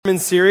Sermon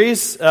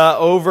series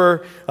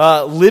over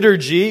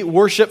liturgy,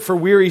 worship for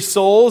weary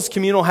souls,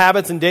 communal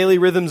habits, and daily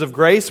rhythms of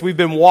grace. We've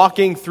been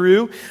walking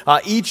through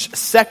each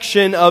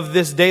section of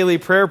this daily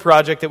prayer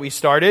project that we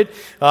started,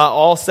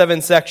 all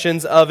 7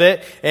 sections of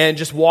it, and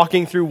just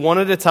walking through one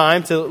at a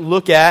time to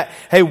look at,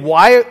 hey,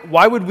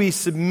 why would we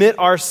submit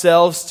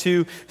ourselves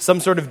to some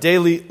sort of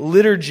daily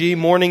liturgy,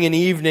 morning and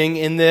evening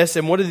in this,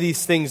 and what do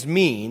these things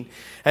mean?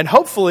 And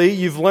hopefully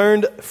you've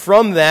learned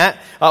from that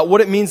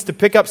what it means to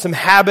pick up some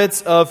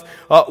habits of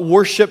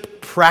worship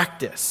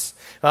practice.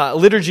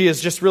 Liturgy is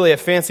just really a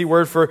fancy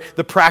word for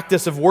the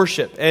practice of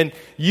worship. And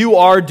you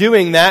are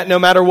doing that no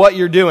matter what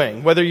you're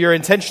doing. Whether you're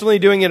intentionally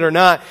doing it or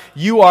not,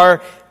 you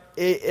are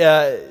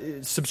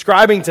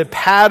subscribing to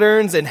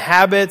patterns and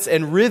habits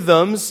and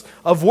rhythms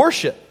of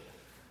worship.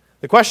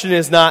 The question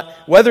is not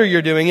whether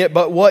you're doing it,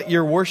 but what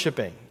you're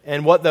worshiping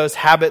and what those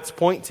habits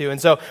point to. And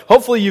so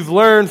hopefully you've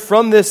learned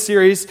from this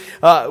series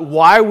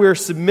why we're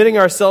submitting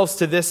ourselves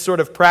to this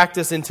sort of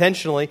practice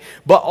intentionally,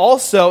 but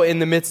also in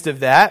the midst of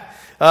that,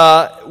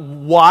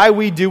 why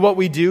we do what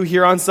we do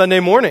here on Sunday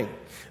morning.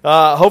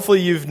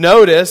 Hopefully you've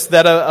noticed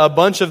that a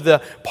bunch of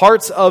the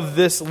parts of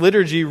this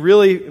liturgy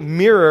really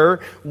mirror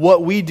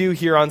what we do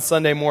here on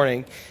Sunday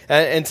morning.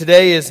 And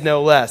today is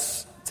no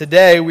less.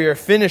 Today we are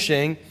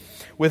finishing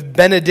with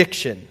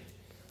benediction,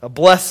 a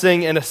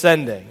blessing and a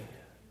sending.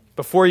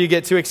 Before you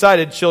get too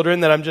excited, children,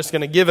 that I'm just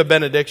going to give a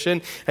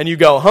benediction and you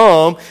go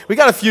home, we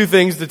got a few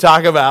things to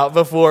talk about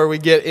before we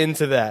get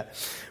into that.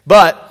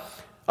 But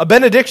a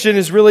benediction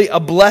is really a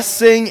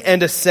blessing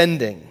and a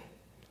sending.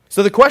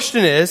 So the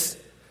question is,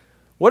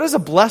 what does a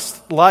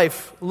blessed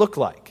life look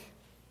like?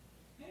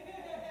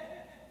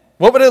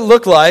 What would it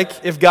look like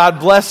if God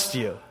blessed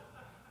you?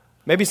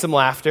 Maybe some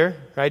laughter,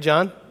 right,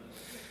 John?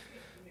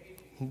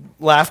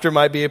 Laughter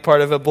might be a part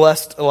of a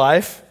blessed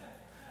life.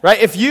 Right?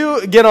 If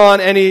you get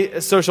on any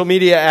social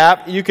media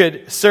app, you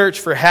could search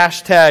for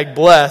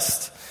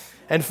 #blessed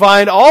and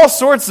find all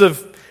sorts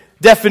of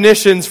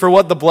definitions for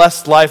what the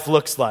blessed life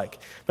looks like.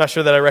 I'm not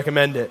sure that I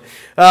recommend it.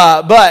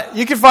 But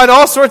you can find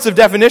all sorts of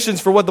definitions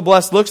for what the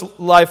blessed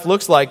life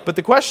looks like. But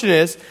the question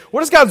is, what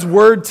does God's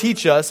Word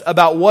teach us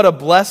about what a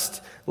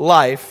blessed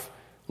life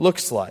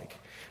looks like?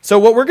 So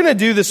what we're going to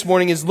do this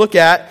morning is look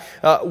at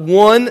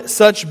one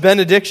such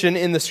benediction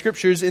in the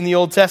Scriptures in the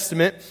Old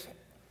Testament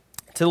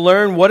to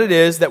learn what it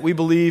is that we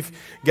believe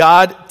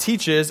God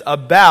teaches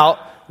about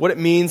what it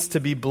means to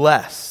be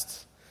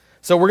blessed.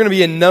 So we're going to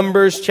be in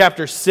Numbers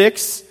chapter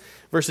 6,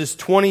 verses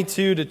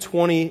 22 to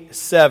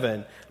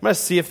 27. I'm going to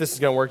see if this is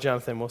going to work,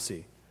 Jonathan. We'll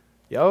see.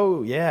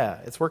 Oh, yeah,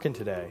 it's working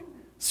today.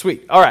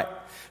 Sweet. All right.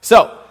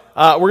 So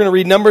we're going to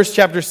read Numbers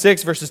chapter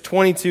 6, verses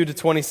 22 to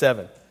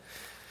 27.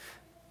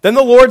 Then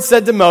the Lord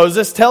said to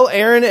Moses, "Tell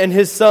Aaron and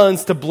his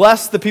sons to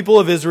bless the people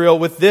of Israel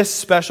with this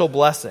special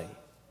blessing.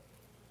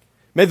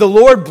 May the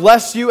Lord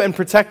bless you and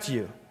protect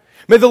you.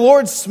 May the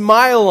Lord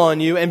smile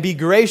on you and be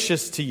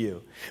gracious to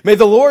you. May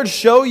the Lord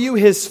show you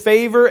his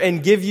favor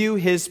and give you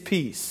his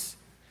peace.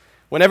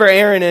 Whenever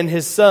Aaron and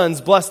his sons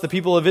bless the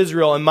people of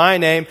Israel in my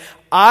name,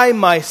 I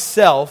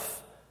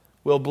myself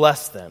will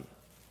bless them."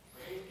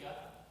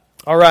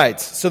 All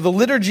right, so the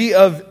liturgy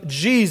of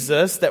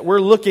Jesus that we're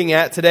looking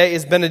at today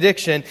is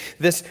benediction,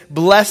 this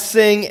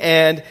blessing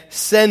and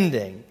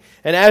sending.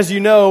 And as you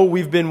know,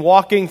 we've been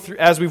walking through,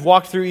 as we've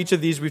walked through each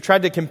of these, we've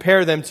tried to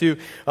compare them to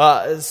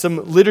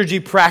some liturgy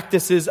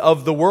practices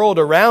of the world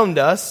around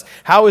us.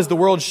 How is the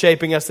world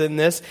shaping us in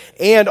this?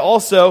 And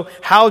also,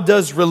 how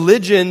does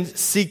religion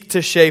seek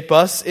to shape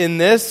us in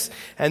this?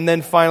 And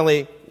then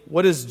finally,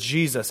 what is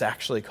Jesus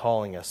actually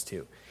calling us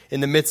to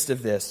in the midst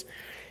of this?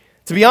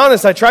 To be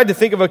honest, I tried to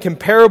think of a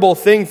comparable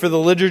thing for the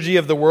liturgy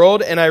of the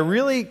world, and I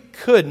really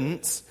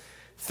couldn't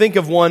think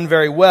of one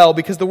very well,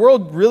 because the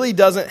world really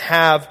doesn't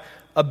have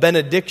a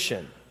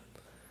benediction.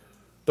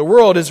 The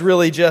world is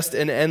really just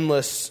an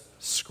endless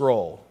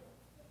scroll.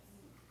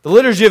 The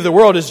liturgy of the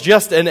world is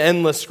just an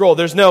endless scroll.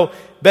 There's no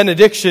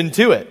benediction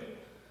to it.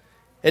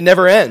 It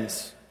never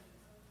ends.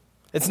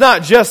 It's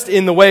not just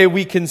in the way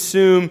we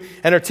consume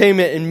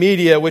entertainment and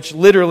media, which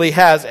literally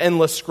has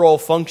endless scroll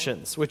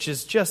functions, which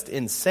is just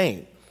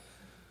insane.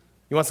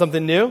 You want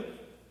something new?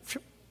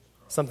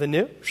 Something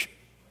new?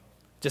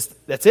 Just,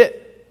 that's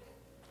it.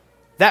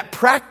 That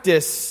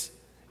practice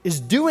is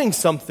doing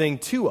something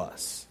to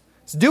us.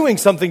 It's doing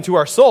something to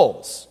our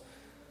souls.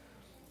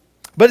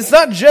 But it's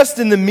not just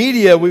in the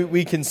media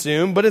we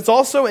consume, but it's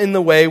also in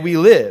the way we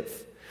live.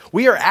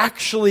 We are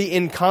actually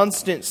in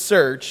constant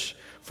search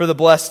for the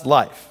blessed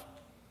life.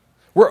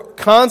 We're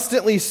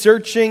constantly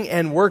searching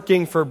and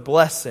working for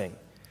blessing,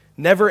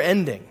 never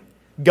ending,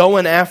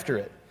 going after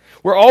it.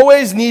 We're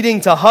always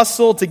needing to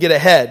hustle to get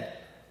ahead,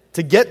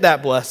 to get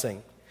that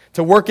blessing,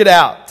 to work it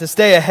out, to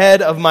stay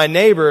ahead of my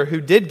neighbor who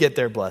did get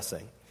their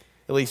blessing.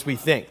 At least we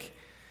think.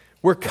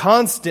 We're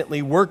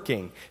constantly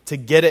working to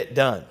get it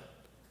done.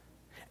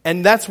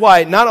 And that's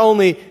why not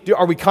only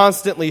are we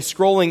constantly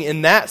scrolling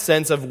in that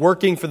sense of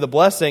working for the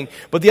blessing,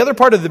 but the other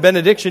part of the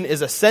benediction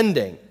is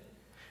ascending.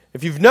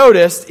 If you've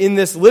noticed, in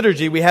this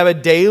liturgy, we have a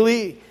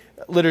daily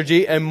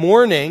liturgy, a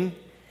morning,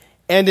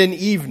 and an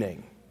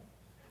evening.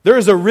 There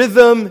is a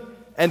rhythm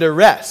and a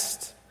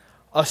rest,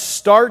 a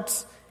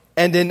start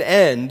and an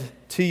end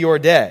to your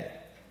day.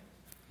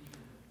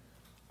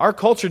 Our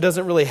culture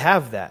doesn't really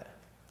have that.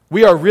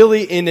 We are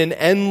really in an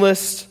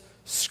endless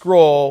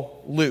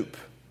scroll loop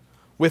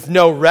with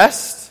no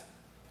rest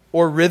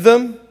or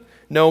rhythm,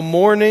 no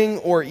morning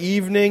or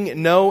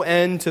evening, no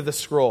end to the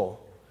scroll.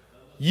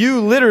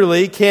 You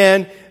literally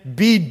can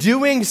be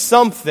doing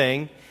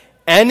something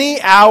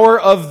any hour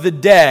of the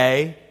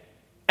day,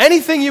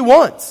 anything you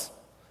want,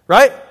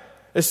 right?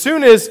 As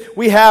soon as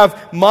we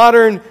have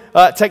modern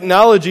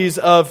technologies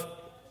of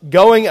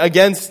going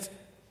against,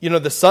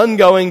 the sun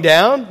going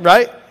down,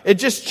 right? It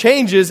just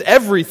changes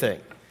everything.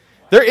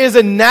 There is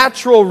a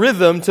natural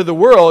rhythm to the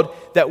world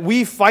that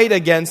we fight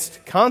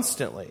against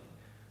constantly,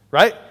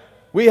 right?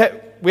 We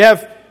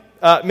have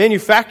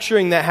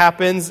manufacturing that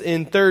happens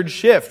in third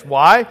shift.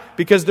 Why?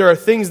 Because there are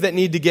things that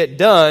need to get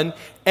done,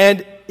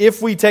 and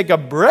if we take a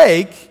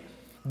break,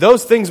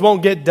 those things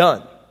won't get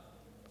done.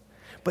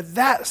 But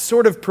that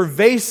sort of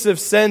pervasive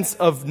sense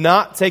of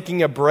not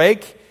taking a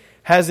break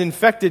has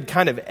infected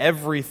kind of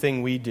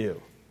everything we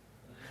do.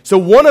 So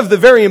one of the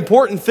very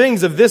important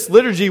things of this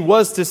liturgy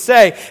was to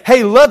say,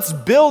 hey, let's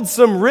build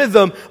some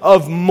rhythm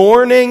of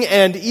morning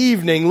and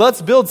evening.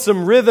 Let's build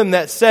some rhythm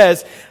that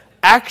says,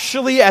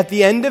 actually, at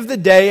the end of the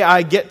day,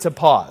 I get to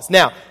pause.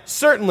 Now,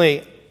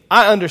 certainly,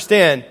 I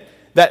understand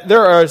that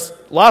there are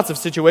lots of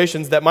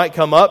situations that might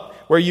come up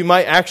where you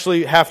might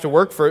actually have to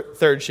work for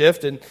third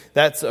shift, and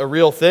that's a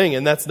real thing,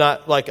 and that's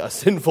not like a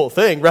sinful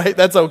thing, right?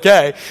 That's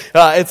okay.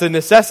 It's a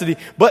necessity.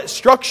 But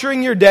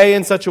structuring your day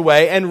in such a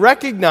way and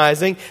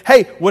recognizing,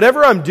 hey,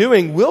 whatever I'm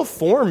doing will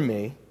form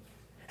me.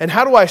 And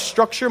how do I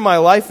structure my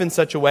life in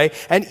such a way?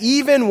 And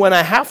even when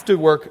I have to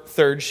work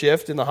third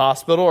shift in the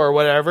hospital or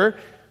whatever,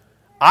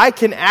 I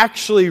can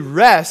actually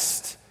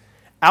rest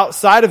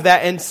outside of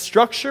that and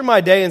structure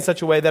my day in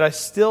such a way that I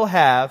still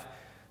have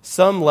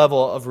some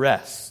level of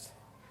rest,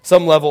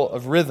 some level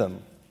of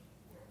rhythm.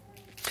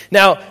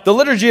 Now, the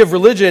liturgy of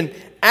religion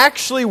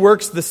actually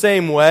works the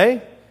same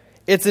way.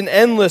 It's an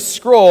endless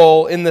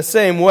scroll in the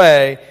same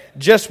way,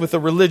 just with a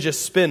religious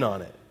spin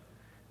on it.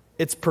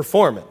 It's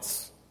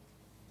performance.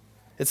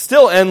 It's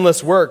still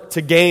endless work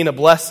to gain a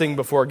blessing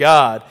before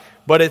God,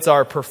 but it's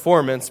our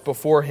performance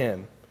before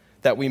Him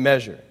that we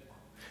measure.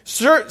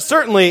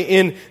 Certainly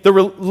in the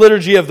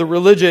liturgy of the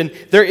religion,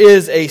 there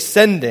is a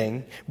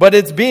sending, but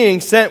it's being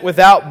sent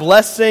without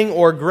blessing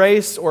or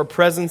grace or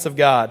presence of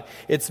God.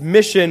 It's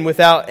mission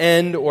without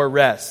end or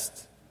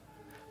rest.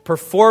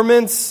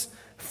 Performance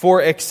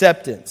for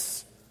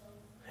acceptance.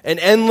 An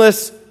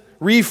endless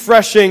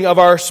refreshing of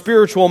our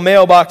spiritual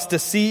mailbox to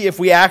see if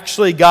we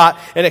actually got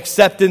an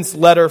acceptance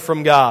letter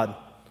from God.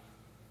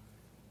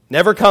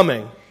 Never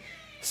coming,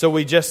 so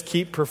we just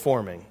keep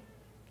performing.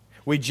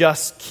 We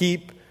just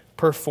keep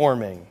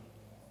performing.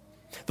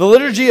 The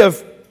liturgy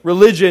of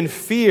religion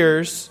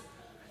fears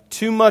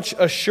too much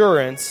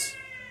assurance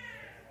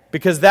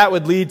because that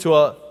would lead to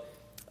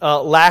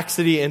a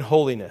laxity in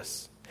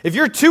holiness. If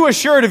you're too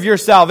assured of your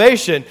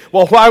salvation,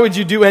 well, why would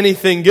you do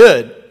anything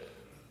good?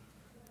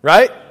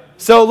 Right?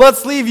 So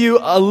let's leave you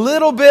a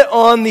little bit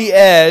on the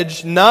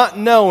edge, not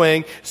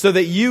knowing, so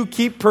that you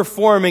keep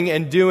performing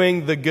and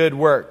doing the good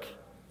work.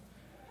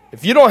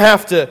 If you don't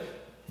have to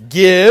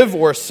give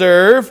or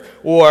serve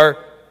or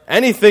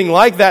anything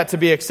like that to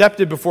be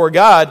accepted before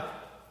God,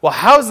 well,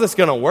 how's this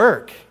going to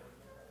work?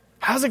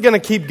 How's it going to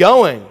keep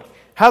going?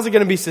 How's it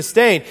going to be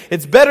sustained?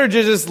 It's better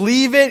to just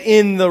leave it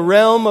in the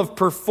realm of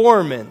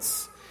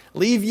performance.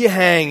 Leave you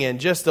hanging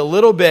just a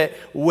little bit,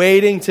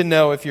 waiting to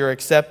know if you're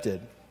accepted.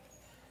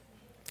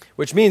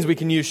 Which means we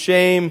can use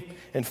shame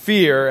and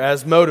fear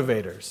as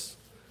motivators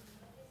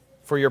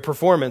for your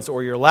performance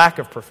or your lack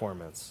of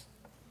performance.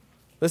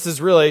 This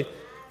is really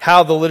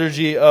how the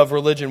liturgy of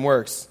religion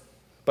works.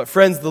 But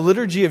friends, the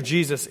liturgy of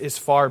Jesus is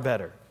far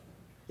better.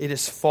 It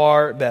is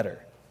far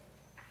better.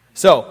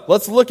 So,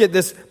 let's look at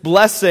this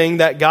blessing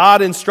that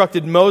God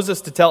instructed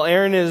Moses to tell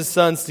Aaron and his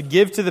sons to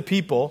give to the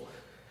people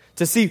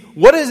to see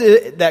what is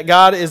it that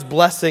God is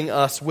blessing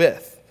us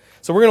with.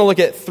 So we're going to look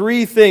at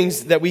three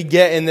things that we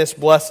get in this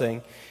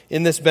blessing,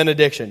 in this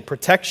benediction: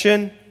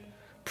 protection,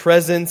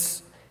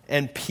 presence,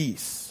 and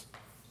peace.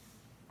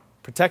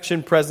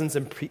 Protection, presence,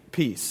 and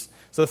peace.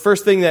 So the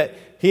first thing that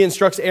he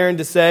instructs Aaron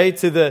to say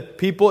to the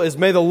people is,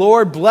 may the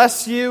Lord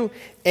bless you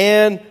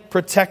and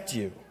protect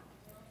you.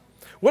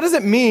 What does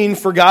it mean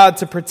for God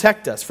to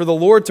protect us, for the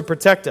Lord to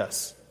protect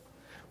us?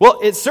 Well,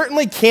 it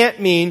certainly can't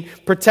mean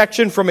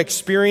protection from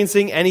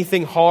experiencing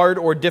anything hard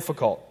or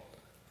difficult.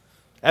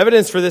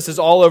 Evidence for this is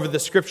all over the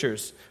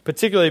Scriptures,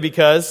 particularly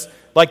because,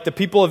 like, the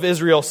people of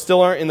Israel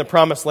still aren't in the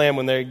promised land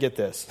when they get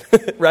this,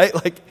 right?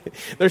 Like,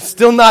 they're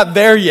still not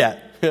there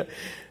yet.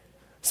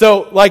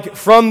 So, like,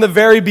 from the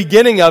very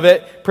beginning of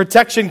it,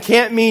 protection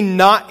can't mean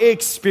not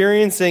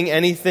experiencing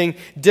anything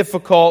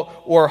difficult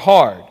or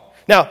hard.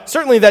 Now,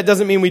 certainly that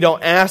doesn't mean we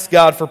don't ask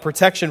God for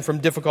protection from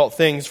difficult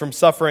things, from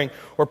suffering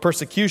or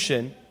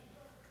persecution.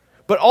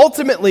 But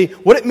ultimately,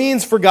 what it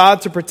means for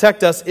God to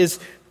protect us is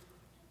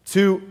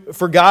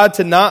for God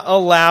to not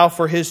allow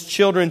for His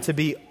children to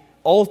be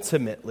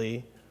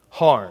ultimately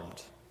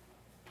harmed.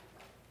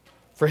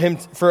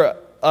 For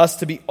us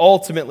to be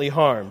ultimately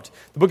harmed.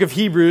 The book of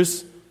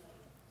Hebrews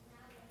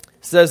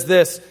says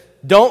this,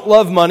 don't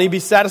love money, be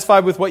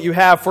satisfied with what you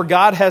have, for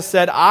God has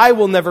said, I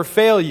will never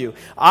fail you.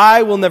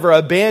 I will never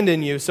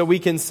abandon you. So we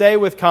can say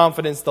with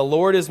confidence, the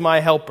Lord is my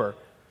helper.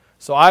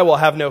 So I will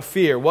have no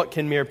fear. What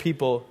can mere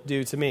people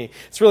do to me?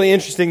 It's really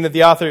interesting that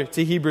the author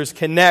to Hebrews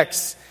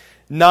connects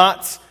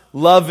not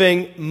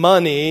loving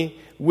money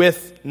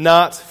with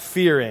not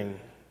fearing.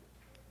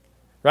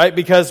 Right?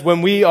 Because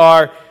when we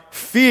are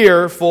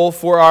fearful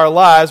for our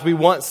lives, we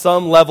want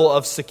some level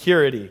of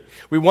security.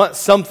 We want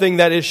something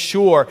that is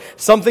sure,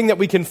 something that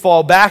we can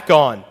fall back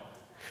on,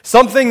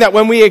 something that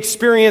when we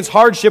experience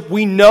hardship,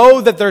 we know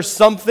that there's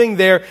something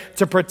there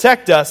to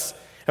protect us.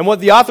 And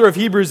what the author of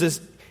Hebrews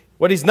is,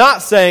 what he's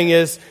not saying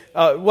is,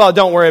 well,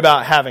 don't worry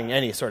about having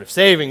any sort of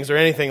savings or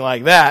anything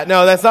like that.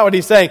 No, that's not what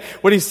he's saying.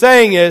 What he's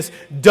saying is,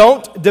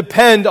 don't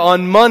depend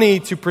on money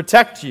to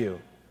protect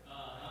you.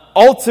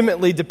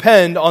 Ultimately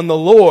depend on the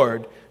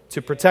Lord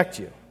to protect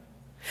you.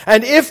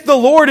 And if the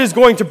Lord is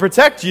going to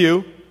protect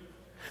you,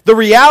 the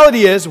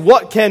reality is,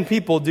 what can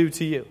people do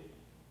to you?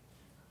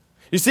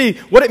 You see,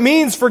 what it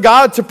means for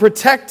God to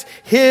protect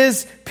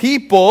His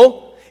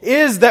people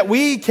is that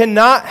we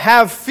cannot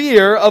have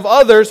fear of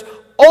others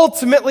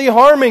ultimately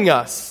harming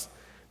us,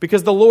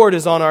 because the Lord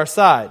is on our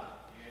side,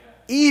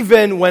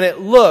 even when it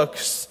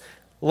looks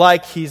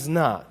like He's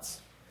not.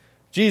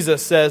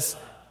 Jesus says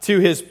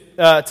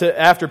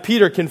after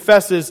Peter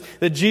confesses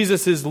that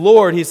Jesus is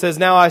Lord, he says,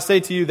 now I say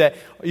to you that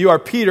you are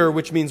Peter,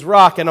 which means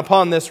rock, and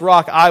upon this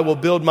rock I will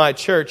build my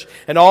church,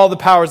 and all the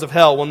powers of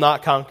hell will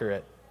not conquer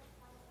it.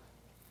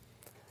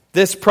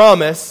 This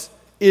promise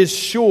is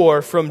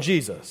sure from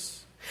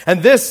Jesus.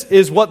 And this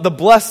is what the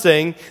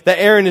blessing that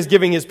Aaron is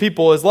giving his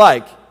people is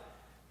like.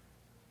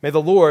 May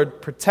the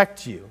Lord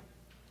protect you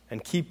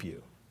and keep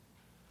you.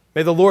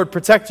 May the Lord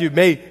protect you.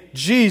 May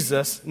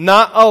Jesus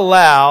not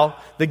allow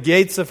the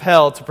gates of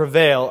hell to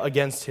prevail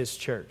against His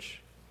church,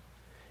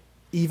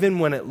 even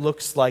when it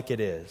looks like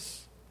it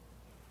is.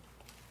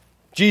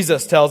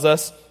 Jesus tells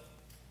us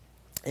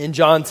in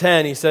John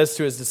 10, He says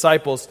to His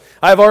disciples,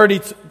 I have already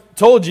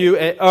told you,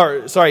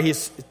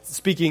 He's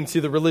speaking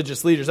to the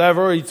religious leaders, I have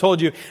already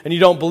told you, and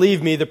you don't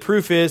believe me. The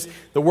proof is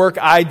the work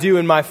I do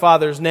in my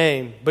Father's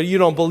name. But you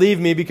don't believe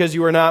me because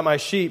you are not my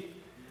sheep.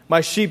 My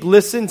sheep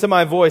listen to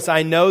my voice.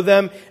 I know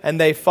them, and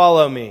they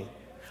follow me.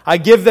 I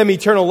give them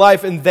eternal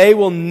life, and they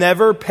will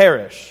never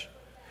perish.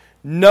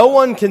 No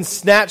one can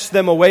snatch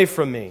them away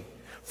from me,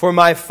 for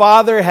my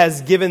Father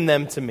has given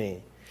them to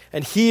me,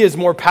 and He is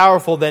more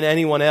powerful than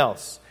anyone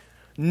else.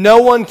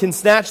 No one can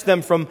snatch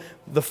them from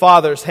the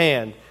Father's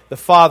hand. The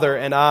Father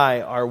and I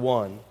are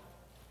one.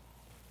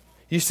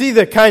 You see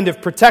the kind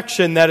of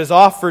protection that is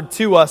offered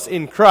to us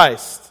in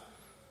Christ.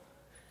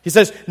 He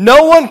says,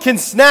 no one can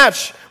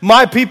snatch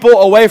my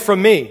people away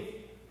from me.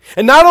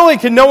 And not only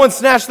can no one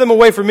snatch them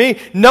away from me,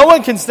 no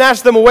one can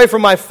snatch them away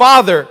from my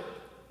Father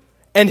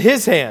and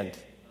His hand.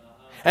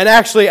 And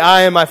actually,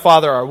 I and my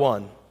Father are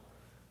one.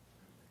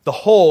 The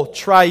whole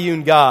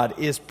triune God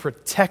is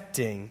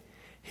protecting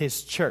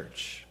His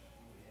church.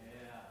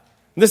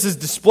 And this is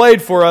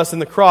displayed for us in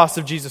the cross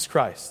of Jesus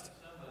Christ,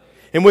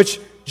 in which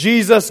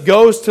Jesus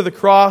goes to the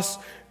cross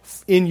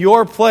in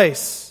your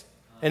place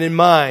and in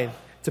mine,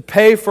 to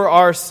pay for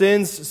our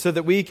sins so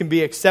that we can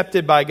be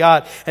accepted by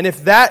God. And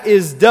if that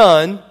is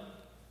done,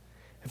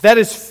 if that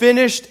is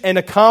finished and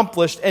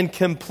accomplished and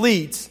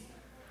complete,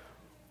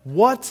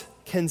 what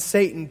can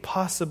Satan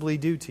possibly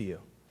do to you?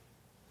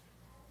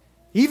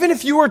 Even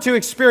if you were to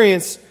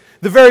experience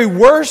the very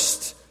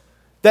worst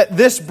that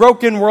this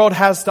broken world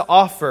has to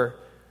offer,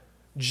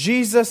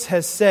 Jesus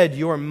has said,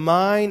 you're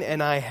mine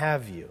and I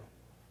have you.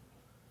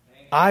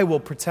 I will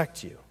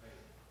protect you.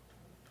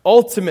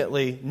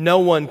 Ultimately, no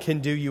one can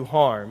do you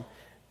harm,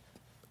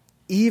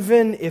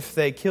 even if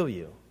they kill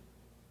you.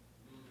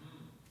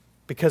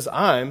 Because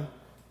I'm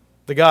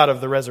the God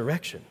of the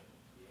resurrection.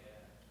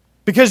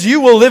 Because you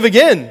will live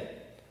again.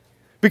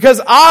 Because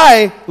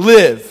I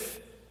live.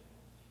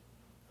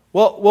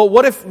 Well,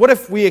 what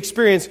if we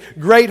experience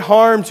great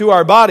harm to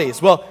our bodies?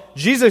 Well,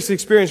 Jesus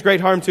experienced great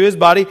harm to His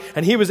body,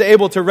 and He was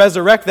able to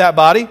resurrect that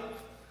body.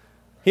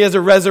 He has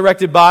a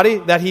resurrected body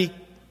that He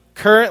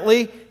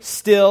currently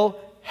still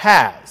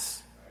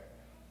has.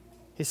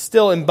 He's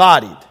still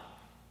embodied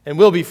and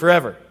will be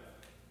forever.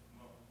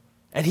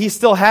 And He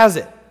still has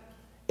it.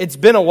 It's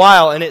been a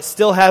while and it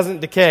still hasn't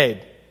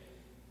decayed.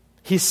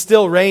 He's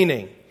still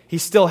reigning. He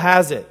still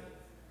has it.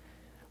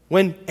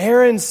 When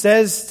Aaron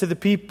says to the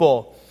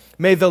people,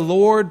 may the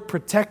Lord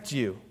protect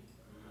you,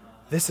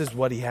 this is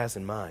what he has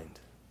in mind.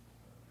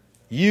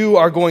 You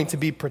are going to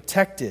be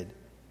protected.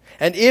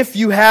 And if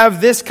you have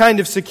this kind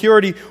of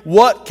security,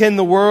 what can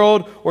the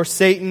world or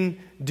Satan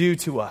do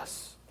to us?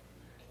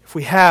 If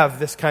we have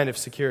this kind of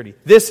security.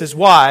 This is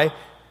why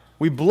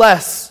we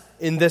bless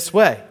in this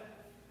way.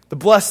 The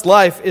blessed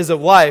life is a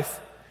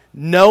life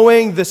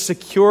knowing the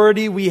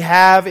security we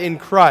have in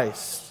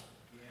Christ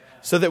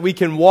so that we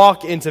can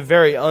walk into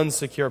very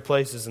unsecure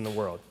places in the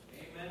world.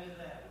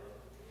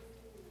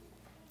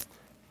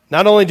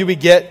 Not only do we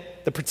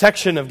get the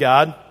protection of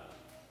God,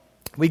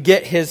 we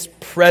get His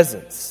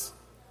presence.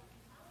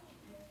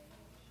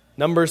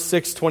 Numbers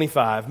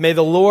 6:25. May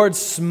the Lord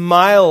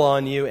smile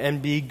on you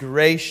and be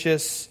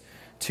gracious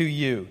to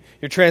you.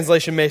 Your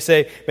translation may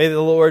say, may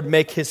the Lord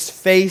make His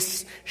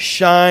face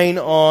shine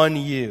on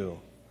you.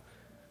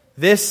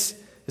 This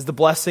is the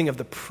blessing of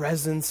the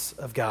presence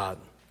of God.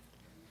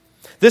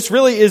 This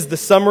really is the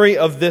summary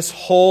of this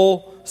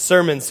whole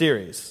sermon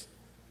series.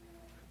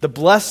 The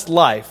blessed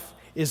life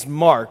is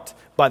marked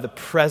by the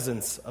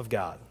presence of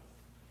God.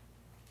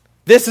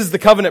 This is the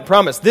covenant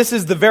promise. This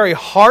is the very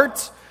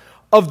heart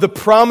of the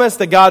promise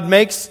that God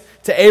makes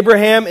to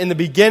Abraham in the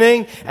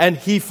beginning and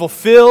He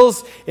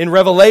fulfills in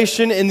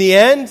Revelation in the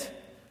end.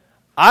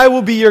 I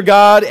will be your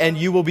God and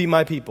you will be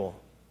my people.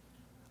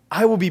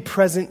 I will be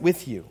present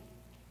with you.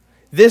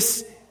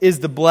 This is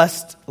the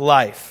blessed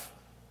life.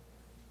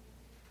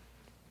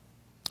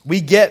 We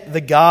get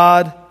the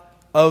God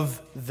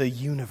of the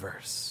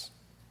universe.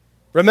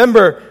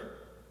 Remember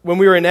when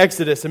we were in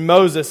Exodus and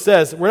Moses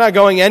says, we're not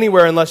going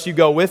anywhere unless you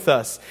go with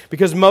us.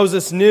 Because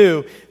Moses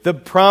knew the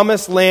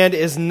promised land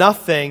is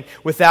nothing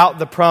without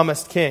the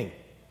promised king.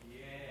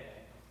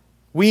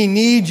 We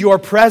need your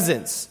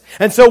presence.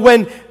 And so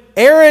when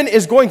Aaron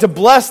is going to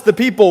bless the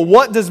people,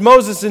 what does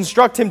Moses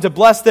instruct him to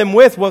bless them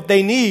with? What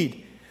they need.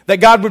 That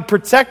God would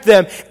protect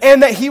them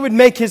and that He would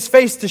make His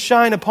face to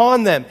shine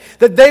upon them.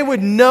 That they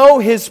would know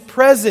His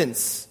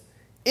presence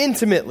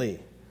intimately.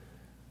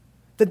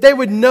 That they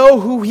would know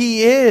who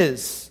He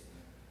is.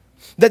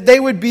 That they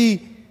would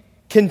be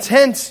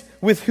content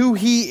with who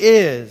He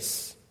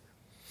is.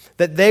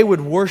 That they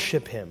would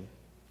worship Him.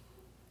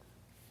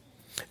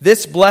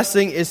 This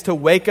blessing is to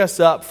wake us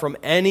up from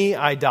any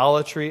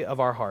idolatry of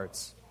our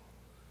hearts.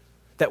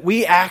 That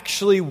we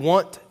actually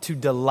want to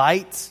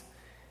delight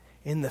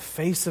in the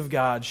face of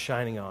God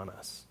shining on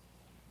us.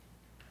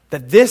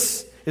 That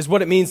this is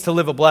what it means to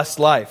live a blessed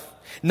life.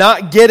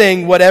 Not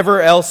getting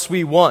whatever else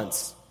we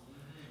want.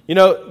 You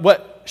know,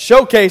 what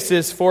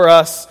showcases for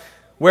us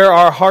where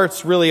our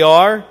hearts really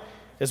are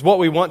is what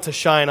we want to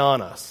shine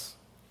on us.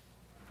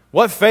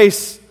 What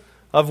face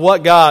of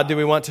what God do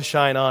we want to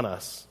shine on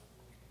us?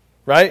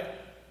 Right?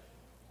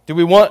 Do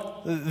we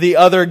want the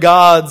other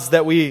gods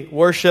that we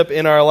worship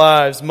in our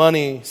lives?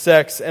 Money,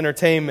 sex,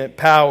 entertainment,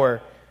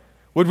 power.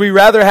 Would we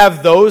rather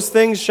have those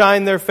things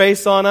shine their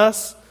face on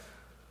us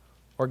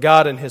or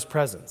God in His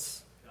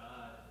presence?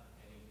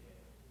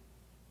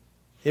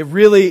 It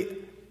really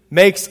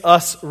makes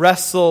us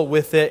wrestle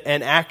with it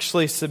and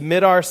actually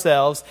submit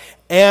ourselves.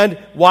 And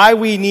why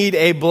we need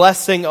a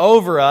blessing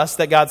over us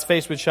that God's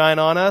face would shine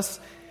on us?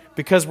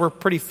 Because we're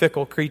pretty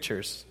fickle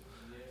creatures.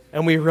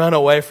 And we run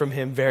away from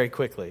Him very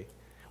quickly.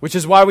 Which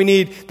is why we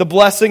need the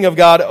blessing of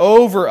God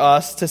over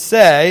us to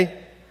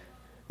say,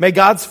 may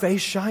God's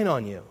face shine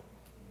on you.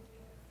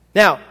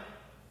 Now,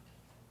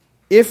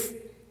 do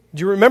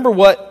you remember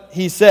what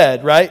He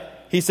said, right?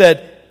 He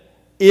said,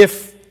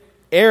 if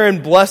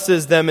Aaron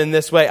blesses them in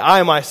this way,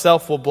 I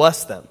myself will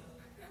bless them.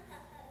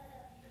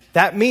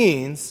 That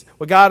means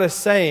what God is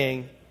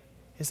saying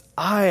is,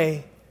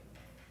 I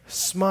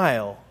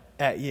smile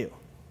at you.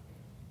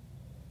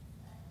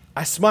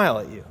 I smile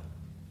at you.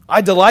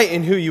 I delight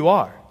in who you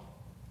are.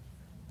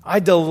 I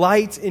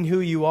delight in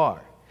who you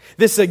are.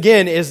 This,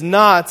 again, is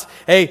not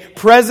a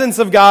presence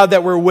of God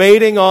that we're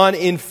waiting on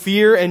in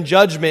fear and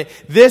judgment.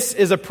 This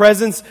is a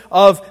presence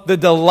of the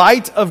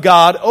delight of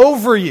God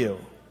over you.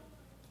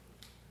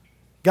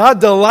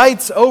 God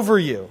delights over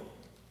you.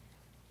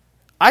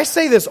 I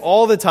say this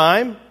all the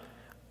time.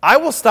 I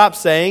will stop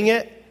saying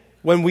it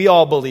when we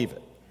all believe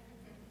it.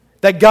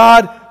 That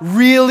God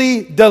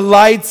really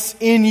delights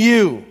in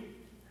you.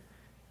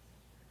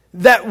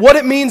 That what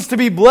it means to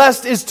be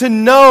blessed is to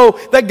know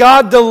that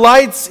God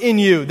delights in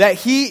you. That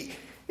He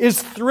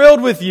is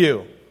thrilled with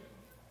you.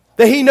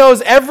 That He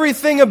knows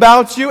everything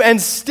about you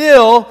and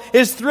still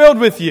is thrilled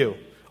with you.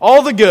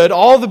 All the good,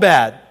 all the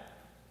bad.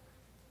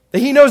 That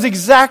He knows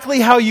exactly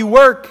how you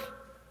work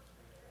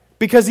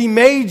because He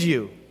made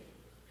you.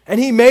 And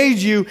He made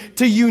you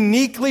to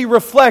uniquely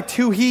reflect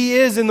who He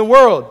is in the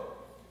world.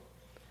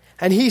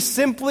 And He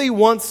simply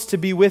wants to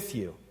be with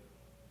you.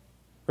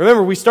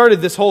 Remember, we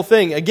started this whole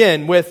thing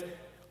again with,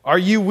 are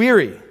you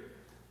weary?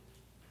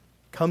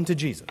 Come to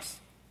Jesus.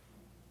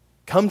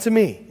 Come to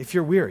me if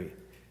you're weary,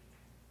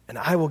 and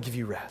I will give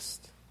you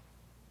rest.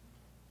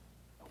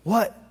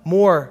 What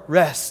more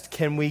rest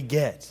can we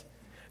get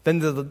than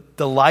the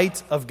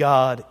delight of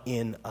God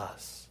in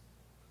us?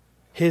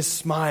 His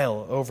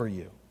smile over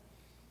you.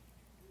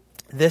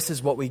 This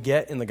is what we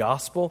get in the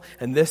gospel,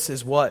 and this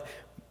is what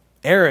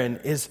Aaron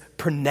is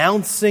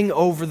pronouncing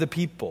over the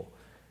people.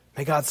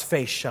 May God's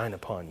face shine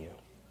upon you.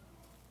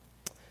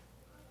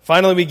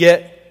 Finally, we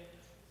get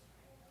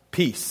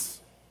peace.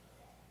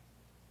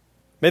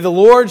 May the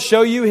Lord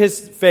show you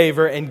His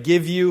favor and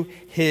give you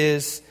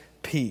His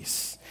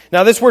peace.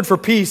 Now, this word for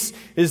peace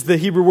is the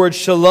Hebrew word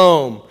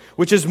shalom,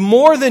 which is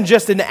more than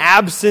just an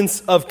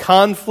absence of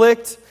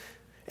conflict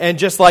and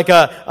just like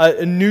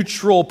a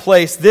neutral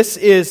place. This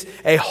is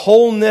a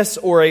wholeness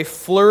or a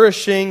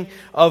flourishing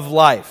of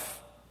life.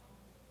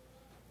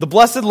 The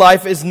blessed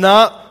life is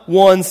not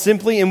one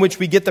simply in which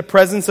we get the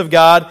presence of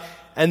God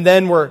and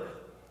then we're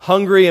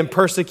hungry and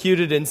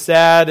persecuted and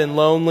sad and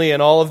lonely and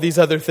all of these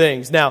other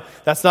things. Now,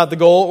 that's not the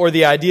goal or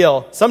the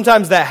ideal.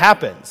 Sometimes that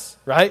happens,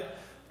 right?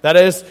 That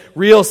is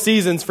real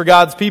seasons for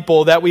God's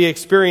people, that we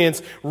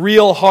experience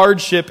real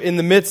hardship in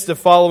the midst of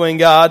following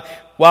God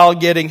while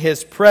getting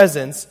His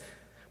presence.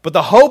 But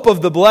the hope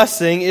of the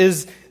blessing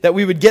is that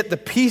we would get the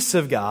peace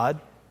of God,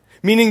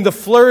 meaning the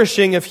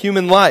flourishing of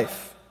human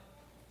life.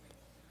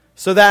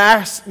 So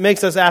that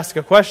makes us ask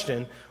a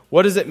question: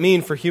 what does it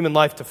mean for human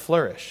life to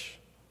flourish?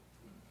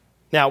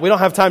 Now, we don't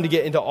have time to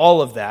get into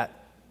all of that,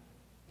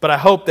 but I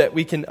hope that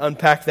we can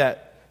unpack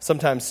that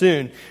sometime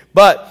soon.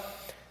 But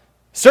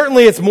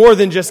certainly it's more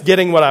than just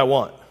getting what I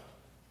want.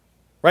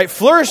 Right?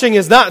 Flourishing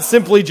is not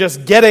simply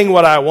just getting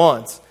what I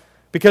want,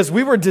 because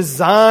we were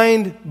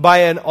designed by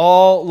an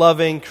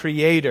all-loving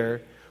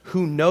Creator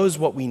who knows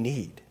what we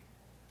need.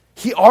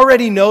 He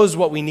already knows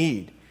what we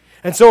need.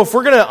 And so if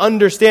we're going to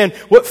understand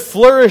what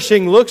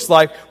flourishing looks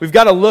like, we've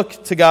got to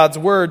look to God's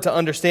Word to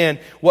understand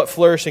what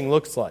flourishing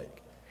looks like.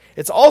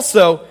 It's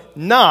also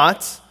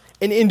not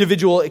an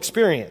individual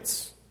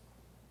experience.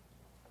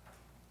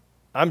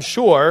 I'm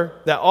sure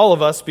that all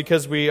of us,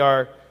 because we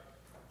are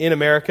in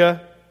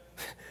America,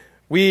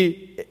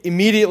 we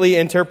immediately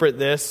interpret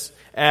this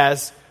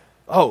as,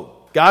 oh,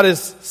 God is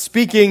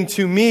speaking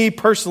to me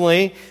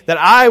personally that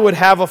I would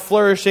have a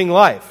flourishing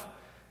life.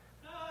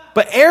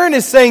 But Aaron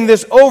is saying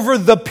this over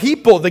the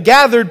people, the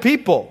gathered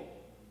people.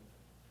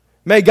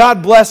 May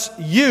God bless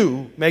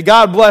you, may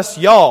God bless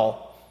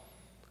y'all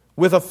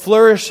with a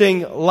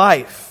flourishing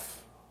life.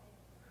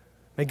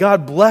 May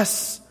God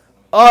bless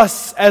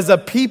us as a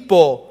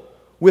people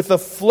with a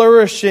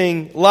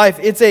flourishing life.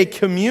 It's a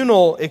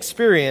communal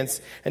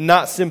experience and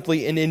not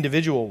simply an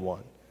individual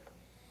one.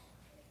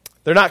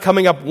 They're not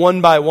coming up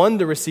one by one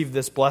to receive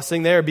this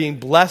blessing. They are being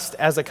blessed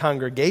as a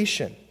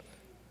congregation.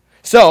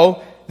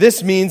 So,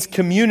 this means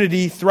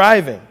community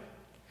thriving.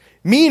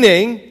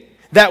 Meaning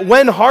that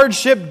when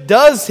hardship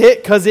does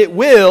hit, because it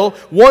will,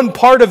 one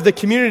part of the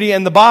community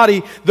and the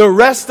body, the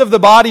rest of the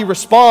body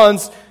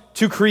responds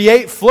to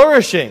create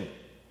flourishing.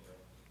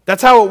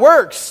 That's how it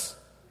works.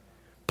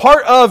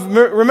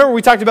 Remember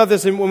we talked about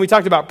this when we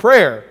talked about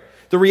prayer.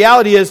 The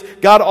reality is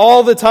God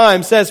all the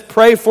time says,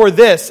 pray for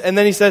this. And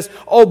then He says,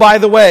 oh, by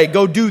the way,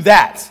 go do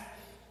that.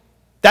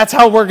 That's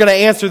how we're going to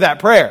answer that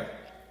prayer.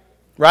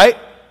 Right?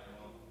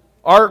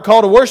 Our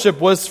call to worship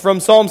was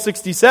from Psalm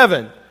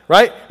 67,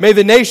 right? May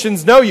the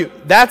nations know you.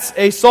 That's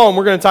a psalm.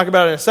 We're going to talk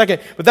about it in a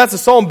second. But that's a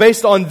psalm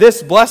based on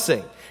this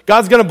blessing.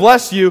 God's going to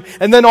bless you,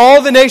 and then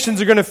all the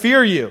nations are going to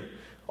fear you.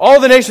 All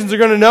the nations are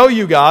going to know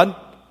you, God.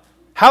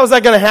 How is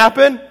that going to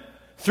happen?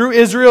 Through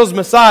Israel's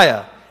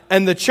Messiah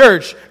and the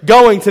church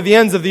going to the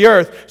ends of the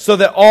earth so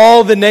that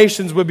all the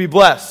nations would be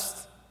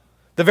blessed.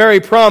 The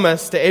very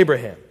promise to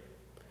Abraham.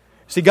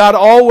 See, God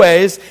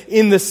always,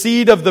 in the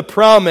seed of the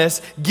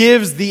promise,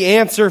 gives the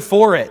answer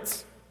for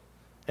it.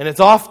 And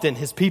it's often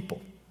His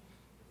people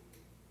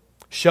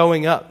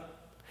showing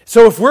up.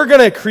 So if we're going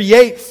to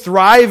create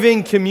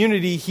thriving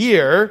community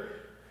here,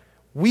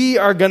 we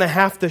are going to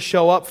have to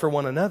show up for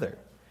one another.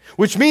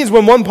 Which means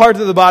when one part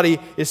of the body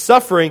is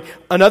suffering,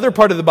 another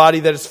part of the body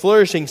that is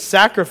flourishing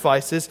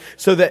sacrifices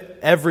so that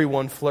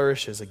everyone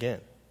flourishes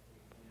again.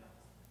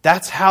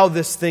 That's how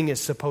this thing is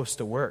supposed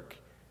to work.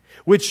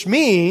 Which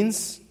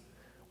means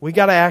we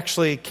got to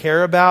actually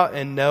care about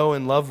and know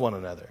and love one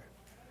another.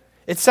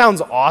 It sounds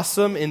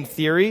awesome in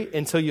theory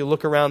until you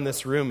look around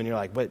this room and you're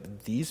like,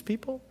 what, these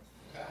people?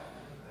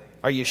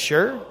 Are you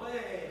sure?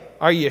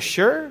 Are you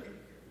sure?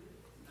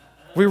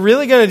 We're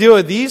really going to deal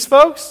with these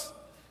folks?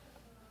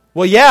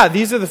 Well, yeah,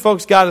 these are the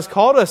folks God has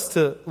called us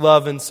to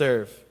love and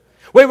serve.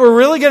 Wait, we're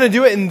really going to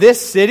do it in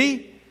this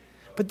city?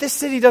 But this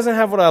city doesn't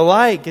have what I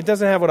like. It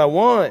doesn't have what I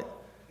want.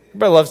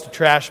 Everybody loves to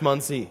trash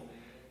Muncie.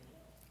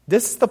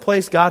 This is the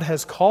place God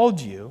has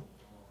called you.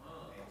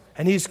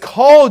 And He's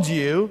called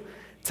you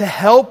to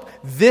help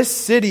this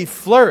city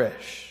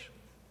flourish.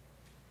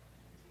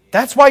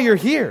 That's why you're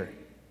here.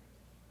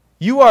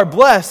 You are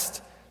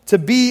blessed to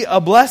be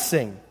a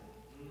blessing.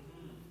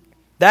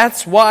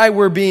 That's why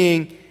we're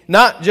being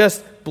not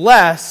just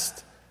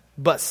blessed,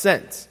 but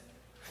sent.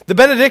 The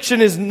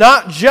benediction is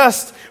not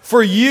just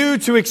for you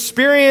to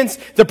experience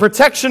the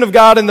protection of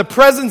God and the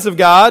presence of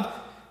God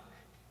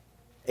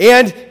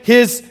and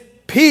His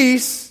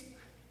peace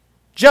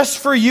just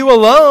for you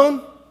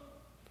alone.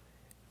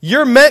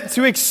 You're meant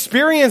to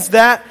experience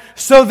that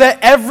so that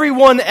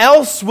everyone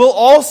else will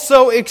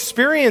also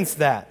experience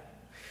that.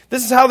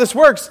 This is how this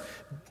works.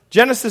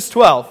 Genesis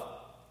 12.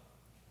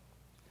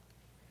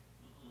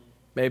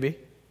 Maybe.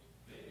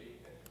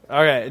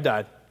 All right, it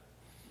died.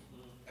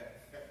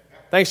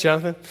 Thanks,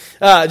 Jonathan.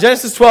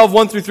 Genesis 12,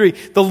 1 through 3.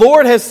 The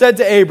Lord had said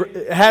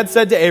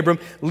to Abram,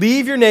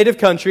 leave your native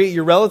country,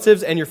 your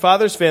relatives, and your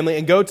father's family,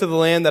 and go to the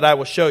land that I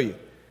will show you.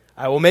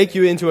 I will make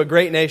you into a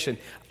great nation.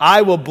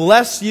 I will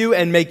bless you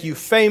and make you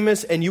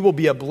famous, and you will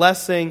be a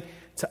blessing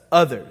to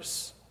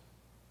others.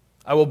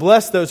 I will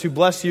bless those who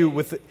bless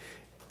you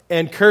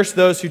and curse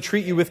those who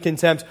treat you with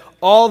contempt.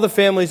 All the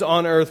families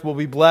on earth will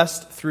be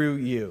blessed through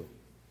you.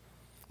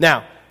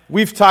 Now,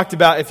 we've talked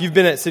about, if you've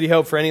been at City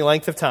Hope for any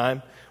length of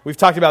time, we've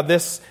talked about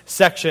this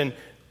section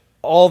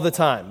all the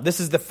time. This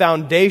is the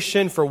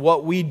foundation for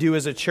what we do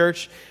as a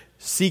church,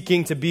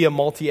 seeking to be a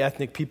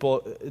multi-ethnic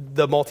people,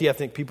 the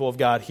multi-ethnic people of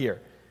God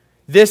here.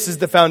 This is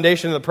the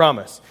foundation of the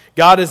promise.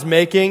 God is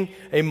making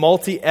a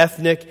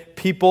multi-ethnic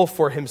people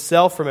for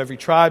himself from every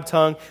tribe,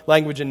 tongue,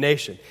 language, and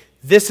nation.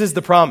 This is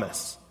the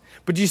promise.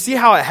 But do you see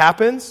how it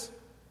happens?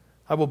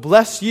 I will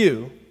bless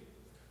you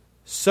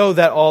so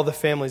that all the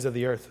families of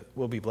the earth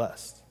will be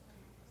blessed.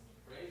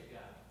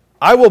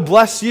 I will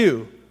bless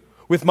you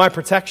with my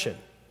protection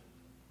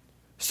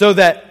so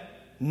that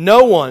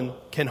no one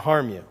can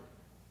harm you.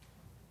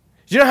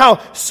 Do you know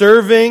how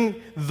serving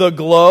the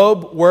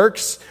globe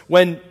works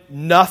when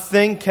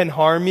nothing can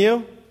harm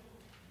you?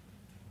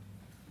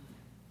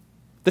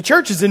 The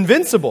church is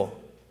invincible.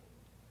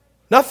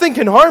 Nothing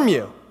can harm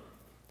you.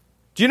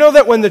 Do you know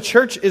that when the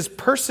church is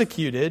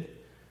persecuted,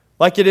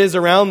 like it is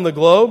around the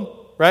globe,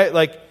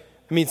 right?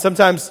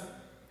 Sometimes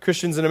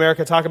Christians in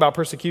America talk about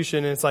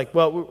persecution, and it's like,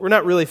 well, we're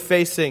not really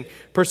facing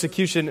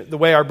persecution the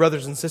way our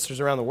brothers and sisters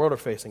around the world are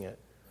facing it,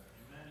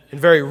 in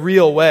very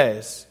real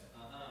ways.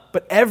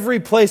 But every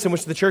place in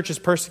which the church is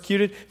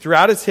persecuted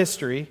throughout its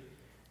history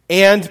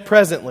and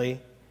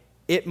presently,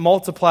 it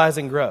multiplies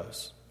and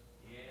grows.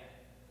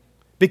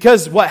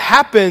 Because what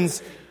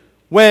happens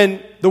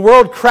when the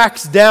world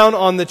cracks down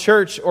on the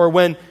church, or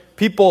when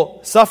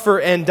people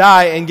suffer and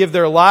die and give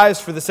their lives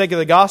for the sake of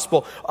the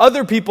gospel,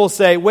 other people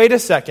say, wait a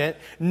second,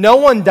 no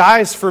one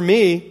dies for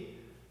me.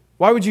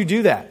 Why would you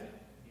do that?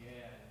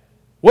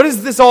 What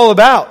is this all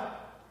about?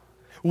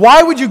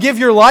 Why would you give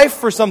your life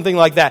for something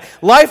like that?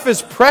 Life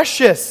is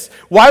precious.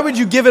 Why would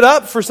you give it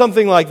up for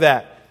something like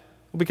that?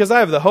 Well, because I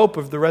have the hope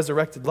of the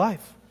resurrected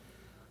life.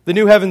 The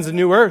new heavens and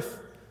new earth.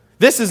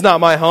 This is not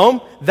my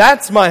home.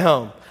 That's my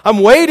home. I'm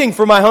waiting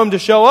for my home to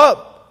show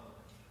up.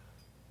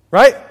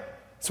 Right?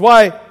 That's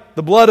why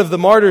the blood of the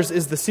martyrs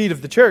is the seed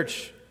of the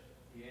church.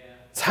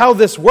 It's how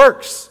this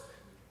works.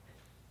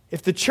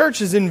 If the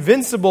church is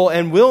invincible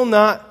and will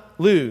not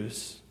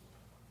lose,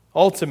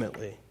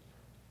 ultimately,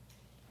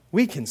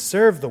 we can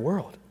serve the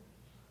world.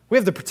 We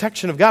have the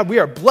protection of God. We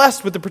are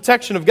blessed with the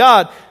protection of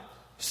God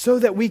so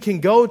that we can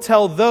go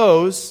tell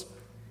those,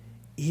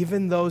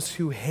 even those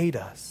who hate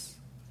us,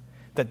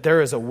 that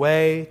there is a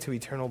way to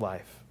eternal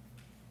life.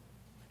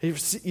 You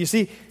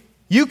see,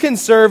 you can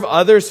serve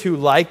others who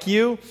like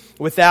you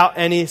without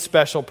any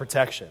special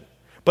protection.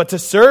 But to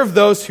serve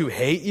those who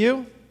hate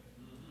you,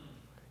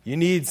 you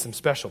need some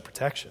special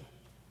protection.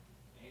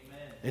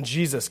 And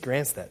Jesus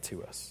grants that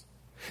to us.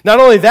 Not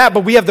only that,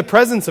 but we have the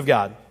presence of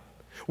God.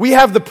 We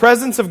have the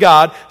presence of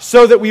God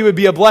so that we would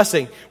be a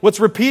blessing. What's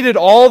repeated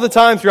all the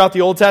time throughout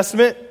the Old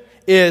Testament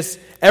is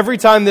every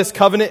time this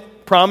covenant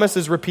promise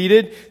is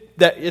repeated,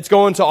 that it's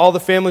going to all the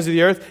families of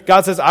the earth,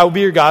 God says, I will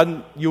be your God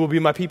and you will be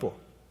my people.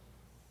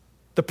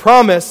 The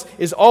promise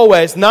is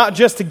always not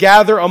just to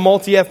gather a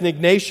multi-ethnic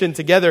nation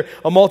together,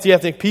 a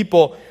multi-ethnic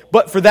people,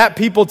 but for that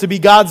people to be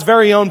God's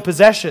very own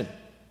possession.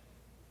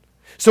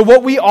 So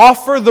what we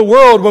offer the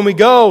world when we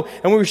go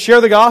and when we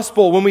share the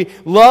gospel, when we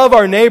love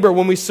our neighbor,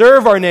 when we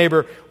serve our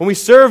neighbor, when we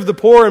serve the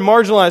poor and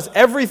marginalized,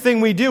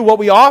 everything we do, what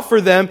we offer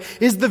them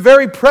is the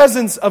very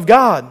presence of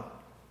God.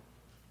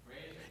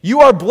 You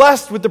are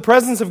blessed with the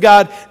presence of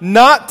God,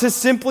 not to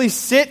simply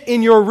sit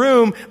in your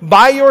room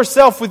by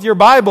yourself with your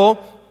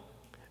Bible,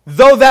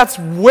 though that's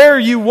where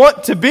you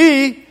want to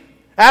be,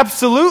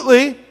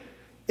 absolutely,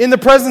 in the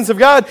presence of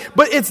God.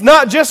 But it's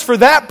not just for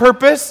that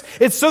purpose.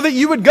 It's so that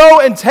you would go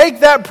and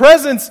take that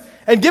presence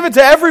and give it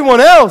to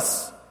everyone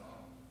else.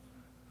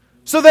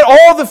 So that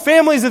all the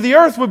families of the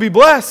earth would be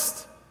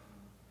blessed.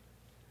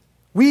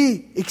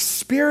 We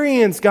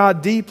experience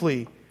God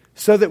deeply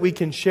so that we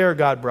can share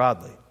God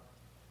broadly.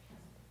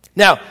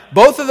 Now,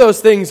 both of those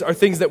things are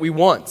things that we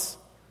want.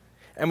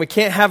 And we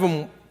can't have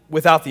them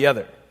without the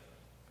other.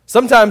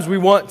 Sometimes we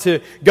want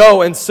to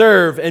go and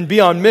serve and be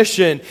on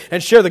mission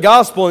and share the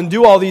gospel and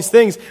do all these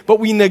things, but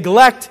we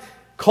neglect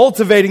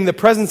cultivating the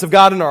presence of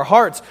God in our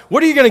hearts.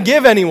 What are you going to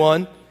give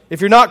anyone if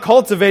you're not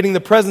cultivating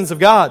the presence of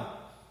God?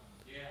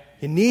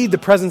 You need the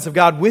presence of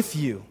God with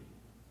you.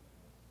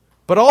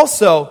 But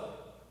also,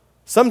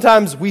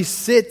 sometimes we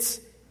sit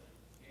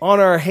on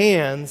our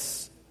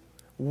hands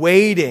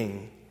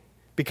waiting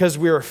because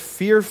we are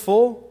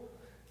fearful.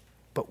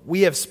 But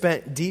we have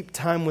spent deep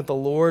time with the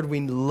Lord. We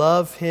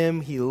love Him.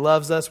 He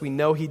loves us. We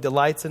know He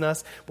delights in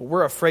us. But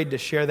we're afraid to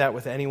share that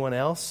with anyone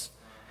else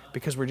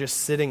because we're just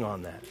sitting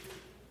on that.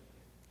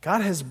 God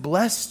has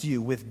blessed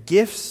you with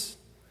gifts.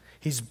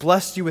 He's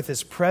blessed you with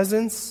His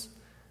presence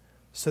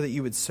so that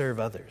you would serve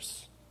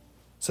others,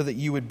 so that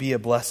you would be a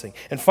blessing.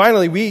 And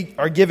finally, we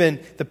are given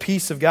the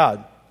peace of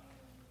God.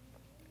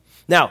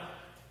 Now,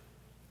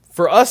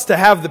 for us to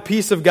have the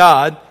peace of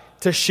God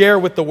to share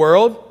with the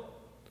world,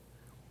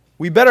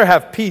 we better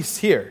have peace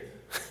here,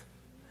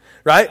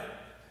 right?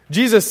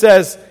 Jesus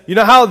says, you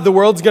know how the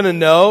world's going to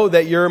know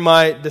that you're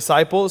my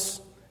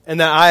disciples and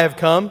that I have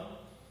come?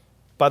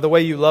 by the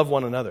way you love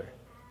one another.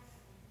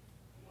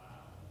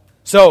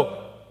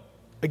 So,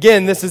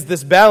 again, this is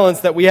this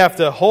balance that we have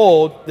to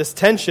hold, this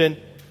tension.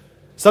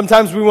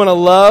 Sometimes we want to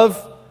love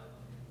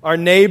our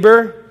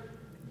neighbor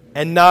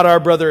and not our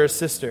brother or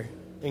sister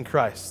in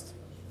Christ.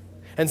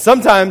 And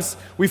sometimes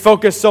we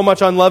focus so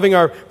much on loving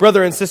our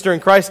brother and sister in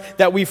Christ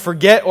that we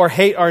forget or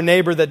hate our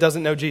neighbor that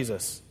doesn't know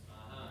Jesus.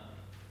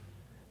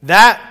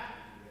 That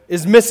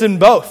is missing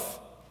both.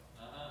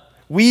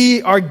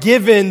 We are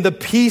given the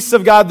peace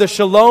of God, the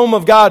shalom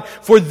of God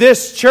for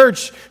this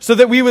church so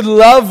that we would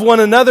love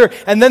one another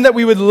and then that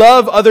we would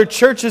love other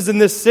churches in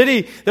this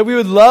city, that we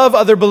would love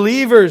other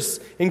believers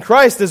in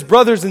Christ as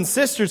brothers and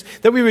sisters,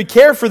 that we would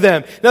care for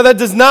them. Now that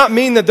does not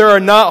mean that there are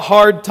not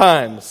hard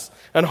times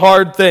and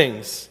hard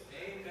things.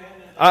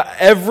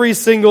 Every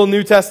single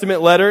New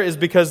Testament letter is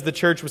because the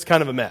church was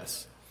kind of a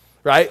mess,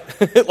 right?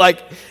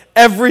 Like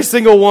every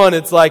single one,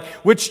 it's like,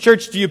 which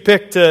church do you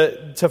pick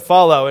to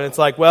follow? And it's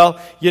like, well,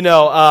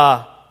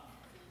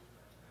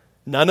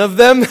 none of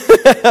them.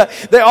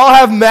 They all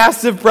have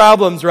massive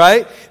problems,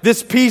 right?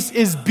 This piece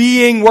is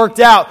being worked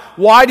out.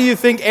 Why do you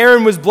think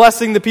Aaron was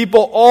blessing the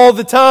people all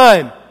the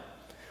time?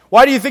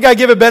 Why do you think I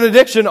give a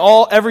benediction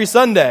every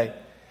Sunday?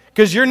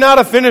 Because you're not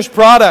a finished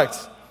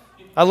product.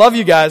 I love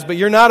you guys, but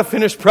you're not a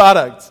finished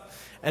product.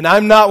 And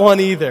I'm not one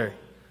either.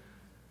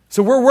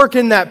 So we're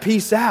working that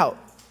piece out.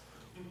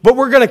 But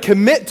we're going to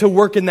commit to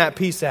working that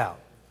piece out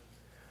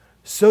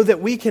so that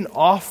we can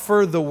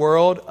offer the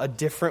world a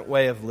different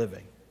way of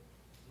living.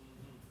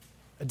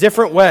 A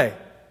different way.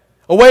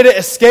 A way to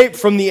escape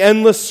from the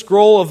endless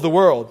scroll of the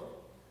world.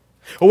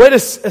 A way to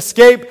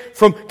escape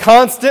from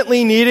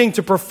constantly needing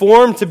to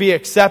perform to be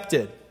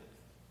accepted.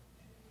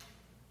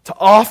 To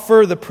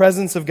offer the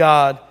presence of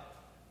God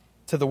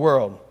to the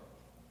world.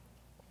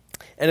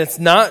 And it's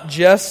not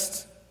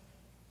just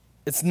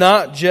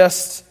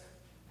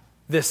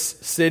this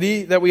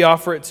city that we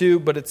offer it to,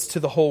 but it's to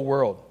the whole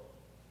world.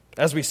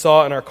 As we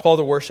saw in our call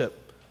to worship.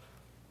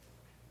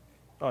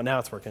 Oh, now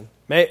it's working.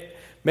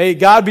 May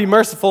God be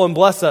merciful and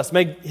bless us.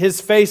 May His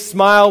face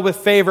smile with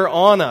favor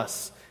on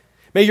us.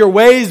 May your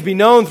ways be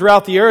known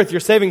throughout the earth,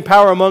 your saving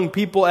power among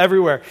people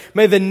everywhere.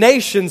 May the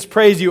nations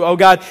praise you, O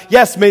God.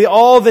 Yes, may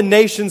all the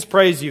nations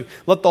praise you.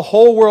 Let the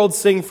whole world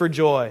sing for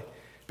joy.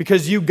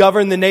 Because you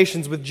govern the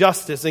nations with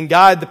justice and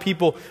guide the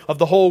people of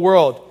the whole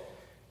world.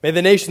 May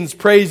the nations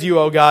praise you,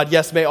 O God.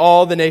 Yes, may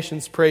all the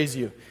nations praise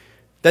you.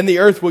 Then the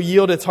earth will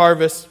yield its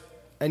harvest,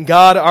 and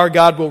God, our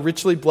God, will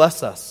richly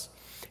bless us.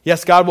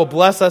 Yes, God will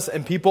bless us,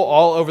 and people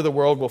all over the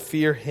world will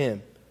fear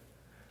Him.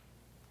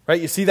 Right?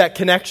 You see that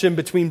connection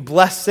between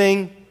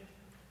blessing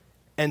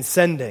and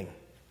sending.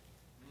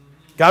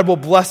 God will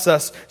bless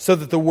us so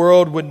that the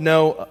world would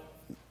know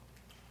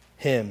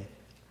Him.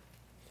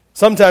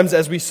 Sometimes,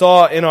 as we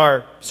saw in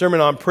our sermon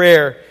on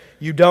prayer,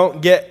 you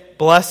don't get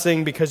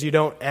blessing because you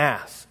don't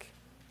ask.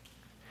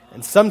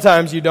 And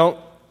sometimes you don't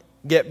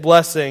get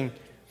blessing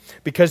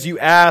because you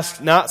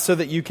ask not so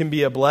that you can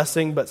be a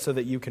blessing, but so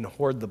that you can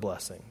hoard the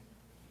blessing.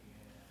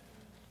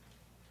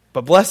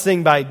 But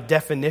blessing by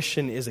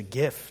definition is a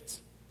gift.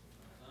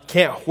 You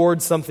can't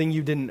hoard something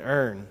you didn't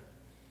earn.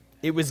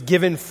 It was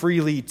given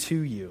freely to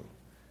you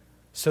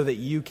so that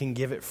you can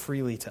give it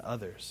freely to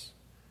others.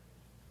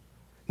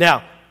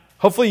 Now,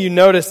 hopefully you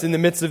noticed in the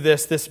midst of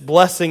this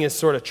blessing is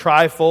sort of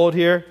trifold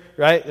here,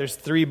 right? There's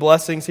 3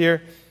 blessings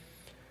here.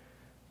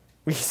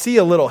 We see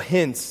a little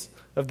hints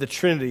of the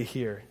Trinity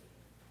here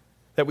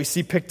that we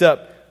see picked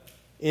up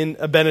in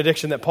a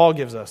benediction that Paul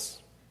gives us.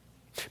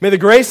 May the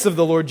grace of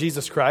the Lord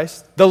Jesus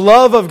Christ, the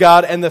love of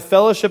God, and the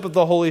fellowship of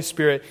the Holy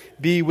Spirit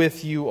be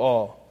with you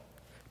all.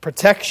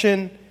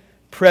 Protection,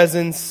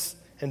 presence,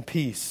 and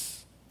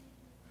peace.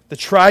 The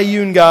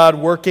triune God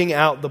working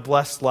out the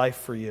blessed life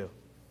for you.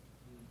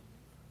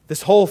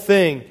 This whole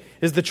thing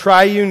is the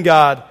triune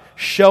God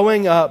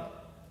showing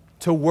up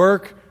to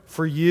work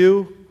for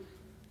you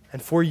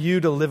and for you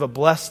to live a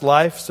blessed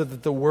life so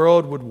that the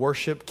world would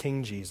worship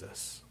King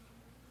Jesus.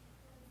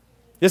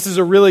 This is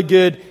a really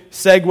good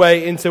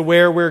segue into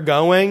where we're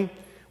going.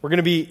 We're going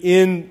to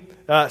be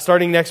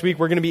starting next week,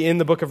 we're going to be in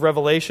the book of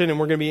Revelation, and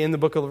we're going to be in the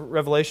book of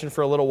Revelation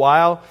for a little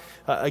while.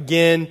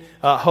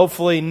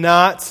 Hopefully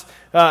not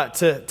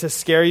to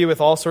scare you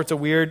with all sorts of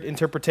weird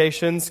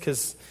interpretations,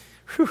 because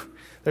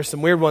there's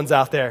some weird ones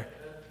out there.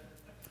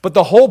 But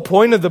the whole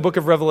point of the book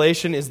of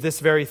Revelation is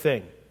this very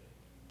thing.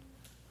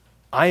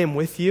 I am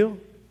with you.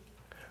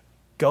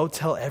 Go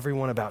tell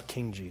everyone about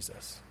King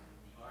Jesus.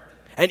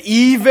 And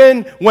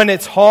even when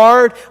it's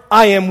hard,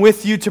 I am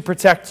with you to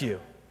protect you.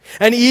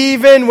 And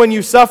even when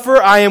you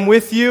suffer, I am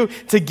with you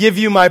to give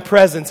you my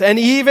presence. And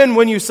even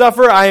when you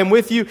suffer, I am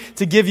with you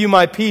to give you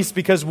my peace.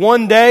 Because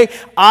one day,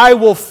 I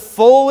will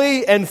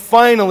fully and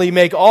finally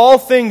make all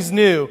things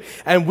new.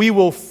 And we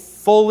will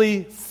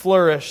fully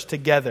flourish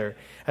together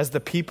as the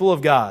people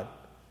of God.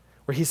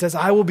 Where He says,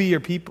 I will be your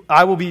people,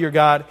 I will be your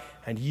God,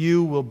 and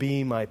you will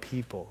be my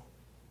people.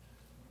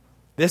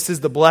 This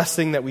is the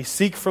blessing that we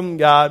seek from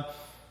God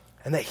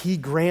and that He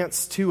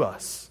grants to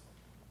us.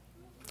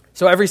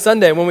 So every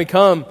Sunday when we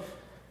come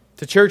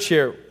to church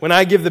here, when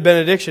I give the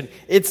benediction,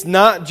 it's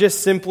not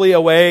just simply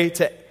a way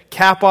to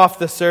cap off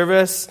the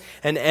service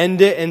and end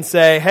it and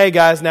say, hey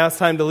guys, now it's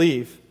time to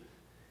leave.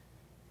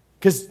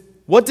 Because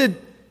what did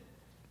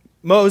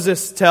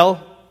Moses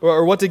tell,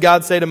 or what did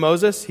God say to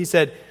Moses? He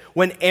said,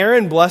 when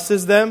Aaron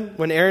blesses them,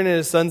 when Aaron and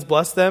his sons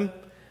bless them,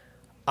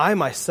 I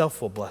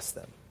myself will bless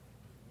them.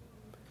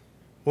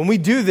 When we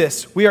do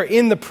this, we are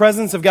in the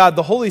presence of God.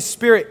 The Holy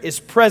Spirit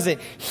is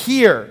present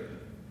here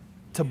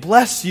to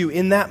bless you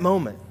in that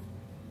moment.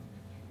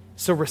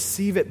 So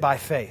receive it by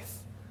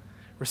faith.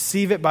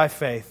 Receive it by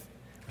faith.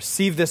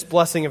 Receive this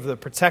blessing of the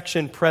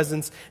protection,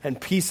 presence, and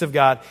peace of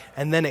God,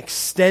 and then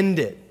extend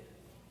it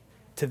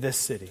to this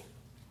city.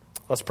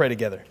 Let's pray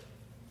together.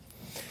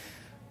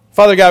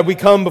 Father God, we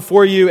come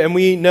before you and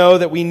we know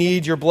that we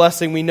need your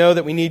blessing. We know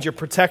that we need your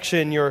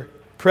protection, your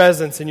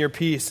presence, and your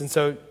peace. And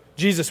so,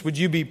 Jesus, would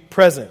you be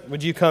present?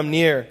 Would you come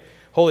near?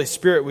 Holy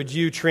Spirit, would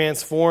you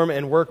transform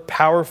and work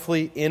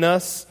powerfully in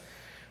us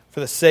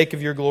for the sake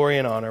of your glory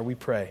and honor? We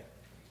pray.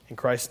 In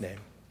Christ's name,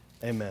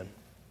 amen.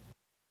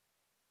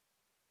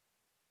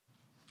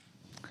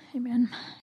 Amen.